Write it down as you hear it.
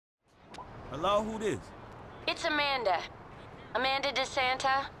Hello, who this? It's Amanda. Amanda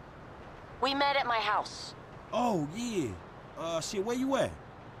DeSanta. We met at my house. Oh, yeah. Shit, where you at?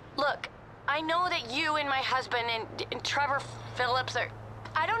 Look, I know that you and my husband and Trevor Phillips are...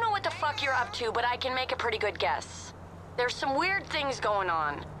 I don't know what the fuck you're up to, but I can make a pretty good guess. There's some weird things going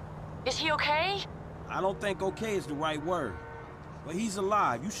on. Is he okay? I don't think okay is the right word. But he's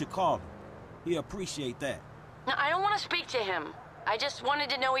alive. You should call him. He'll appreciate that. No, I don't want to speak to him. I just wanted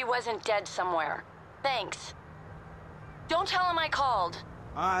to know he wasn't dead somewhere. Thanks. Don't tell him I called.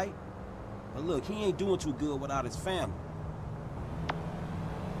 All right. But look, he ain't doing too good without his family.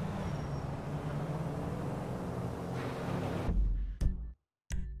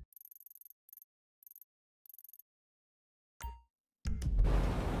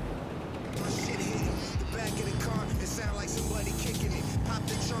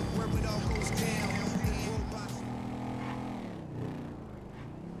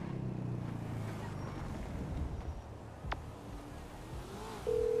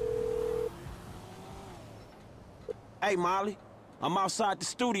 Hey, Molly. I'm outside the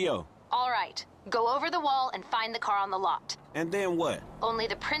studio. All right. Go over the wall and find the car on the lot. And then what? Only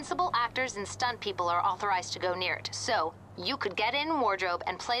the principal actors and stunt people are authorized to go near it. So, you could get in wardrobe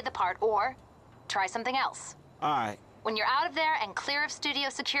and play the part, or try something else. All right. When you're out of there and clear of studio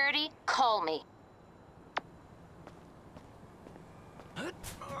security, call me.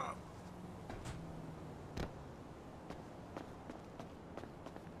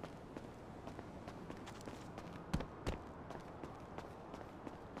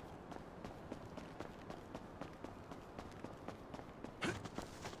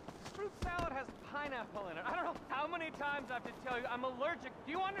 Pineapple in it. I don't know how many times I have to tell you I'm allergic.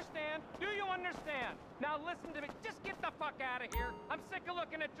 Do you understand? Do you understand? Now listen to me. Just get the fuck out of here. I'm sick of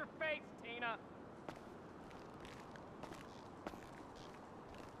looking at your face, Tina.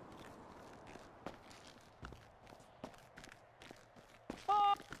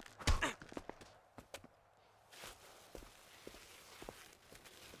 Oh!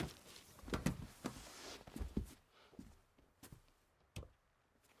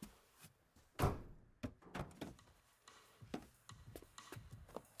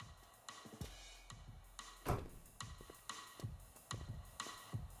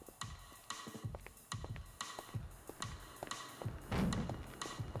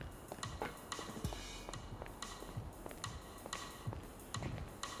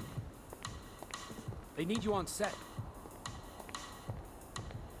 They need you on set.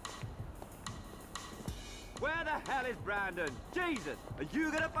 Where the hell is Brandon? Jesus! Are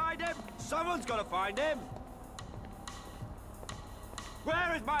you gonna find him? Someone's gotta find him!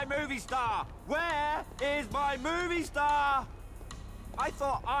 Where is my movie star? Where is my movie star? I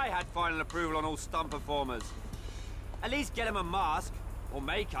thought I had final approval on all stunt performers. At least get him a mask, or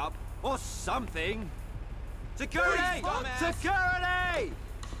makeup, or something. Security! Security!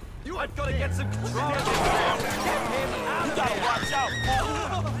 I've got to get some control of this now. Get him out You of gotta here. watch out.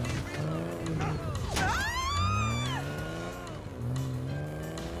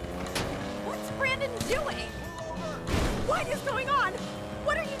 What's Brandon doing? What is going on?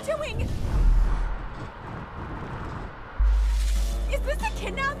 What are you doing? Is this a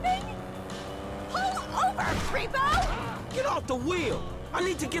kidnapping? Pull over, creepo! Get off the wheel. I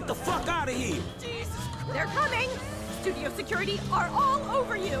need to get the fuck out of here. Jesus Christ. They're coming! Studio security are all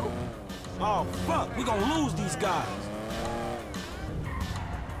over you! Oh, fuck. We gonna lose these guys.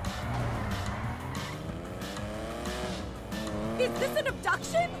 Is this an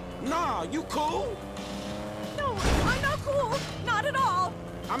abduction? Nah, you cool? No, I'm not cool. Not at all.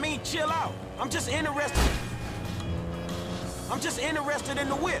 I mean, chill out. I'm just interested in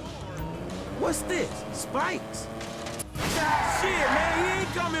the whip. What's this? Spikes? Shit, man, he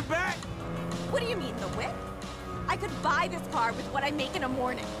ain't coming back. What do you mean, the whip? I could buy this car with what I make in a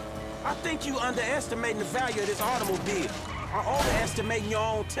morning. I think you underestimating the value of this automobile. Or overestimating your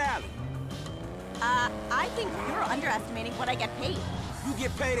own talent. I think you're underestimating what I get paid. You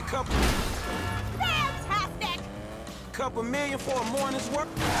get paid a couple million for a morning's work?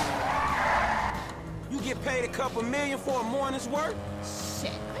 You get paid a couple million for a morning's work?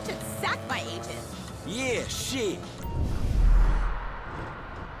 Shit, I should sack my agent. Yeah, shit.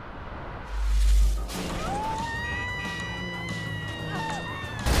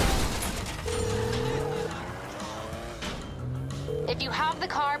 If you have the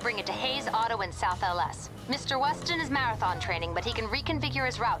car, bring it to Hayes Auto in South LS. Mr. Weston is marathon training, but he can reconfigure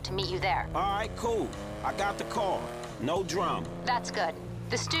his route to meet you there. All right, cool. I got the car. No drama. That's good.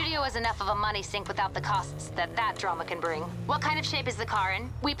 The studio is enough of a money sink without the costs that drama can bring. What kind of shape is the car in?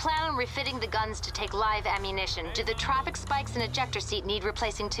 We plan on refitting the guns to take live ammunition. Do the traffic spikes and ejector seat need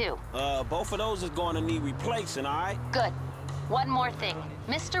replacing too? Both of those is going to need replacing, all right? Good. One more thing.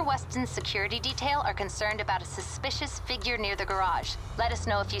 Mr. Weston's security detail are concerned about a suspicious figure near the garage. Let us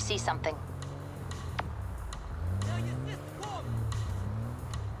know if you see something.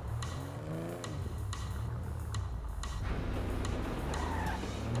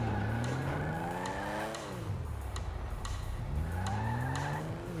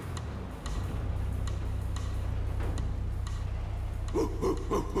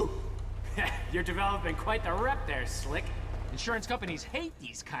 You're developing quite the rep there, Slick. Insurance companies hate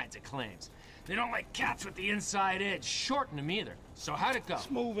these kinds of claims. They don't like cats with the inside edge, shorten them either. So how'd it go?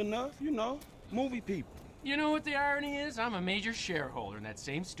 Smooth enough, you know. Movie people. You know what the irony is? I'm a major shareholder in that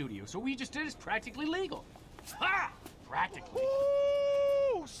same studio, so what we just did is practically legal. Ha! Practically.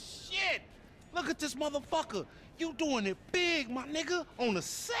 Ooh, shit! Look at this motherfucker. You doing it big, my nigga, on the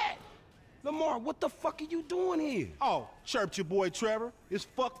set. Lamar, what the fuck are you doing here? Oh, chirped your boy Trevor. It's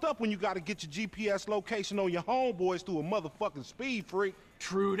fucked up when you gotta get your GPS location on your homeboys through a motherfucking speed freak.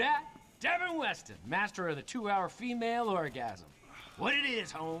 True that. Devin Weston, master of the 2-hour female orgasm. What it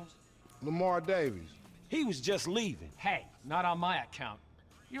is, Holmes? Lamar Davies. He was just leaving. Hey, not on my account.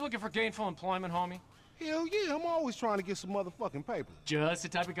 You looking for gainful employment, homie? Hell yeah, I'm always trying to get some motherfucking paper. Just the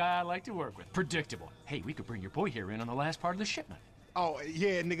type of guy I like to work with. Predictable. Hey, we could bring your boy here in on the last part of the shipment. Oh,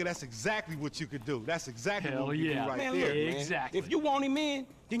 yeah, nigga, that's exactly what you could do. That's exactly what you yeah. do right Man, there. look, man. Exactly. If you want him in,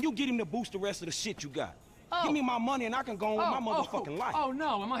 then you get him to boost the rest of the shit you got. Oh. Give me my money and I can go on with my motherfucking life. Oh,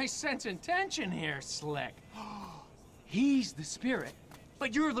 no, am I sensing tension here, Slick? He's the spirit,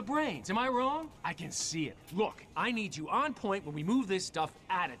 but you're the brains. Am I wrong? I can see it. Look, I need you on point when we move this stuff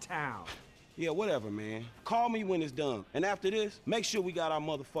out of town. Yeah, whatever, man. Call me when it's done. And after this, make sure we got our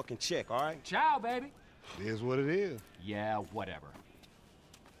motherfucking check, all right? Ciao, baby. It is what it is. Yeah, whatever.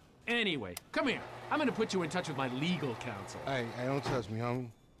 Anyway, come here. I'm gonna put you in touch with my legal counsel. Hey, don't touch me, homie.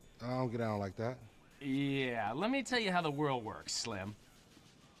 I don't get down like that. Yeah, let me tell you how the world works, Slim.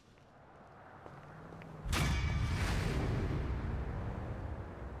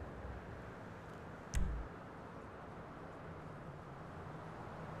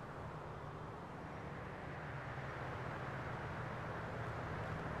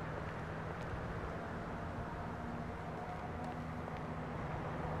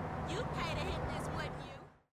 You pay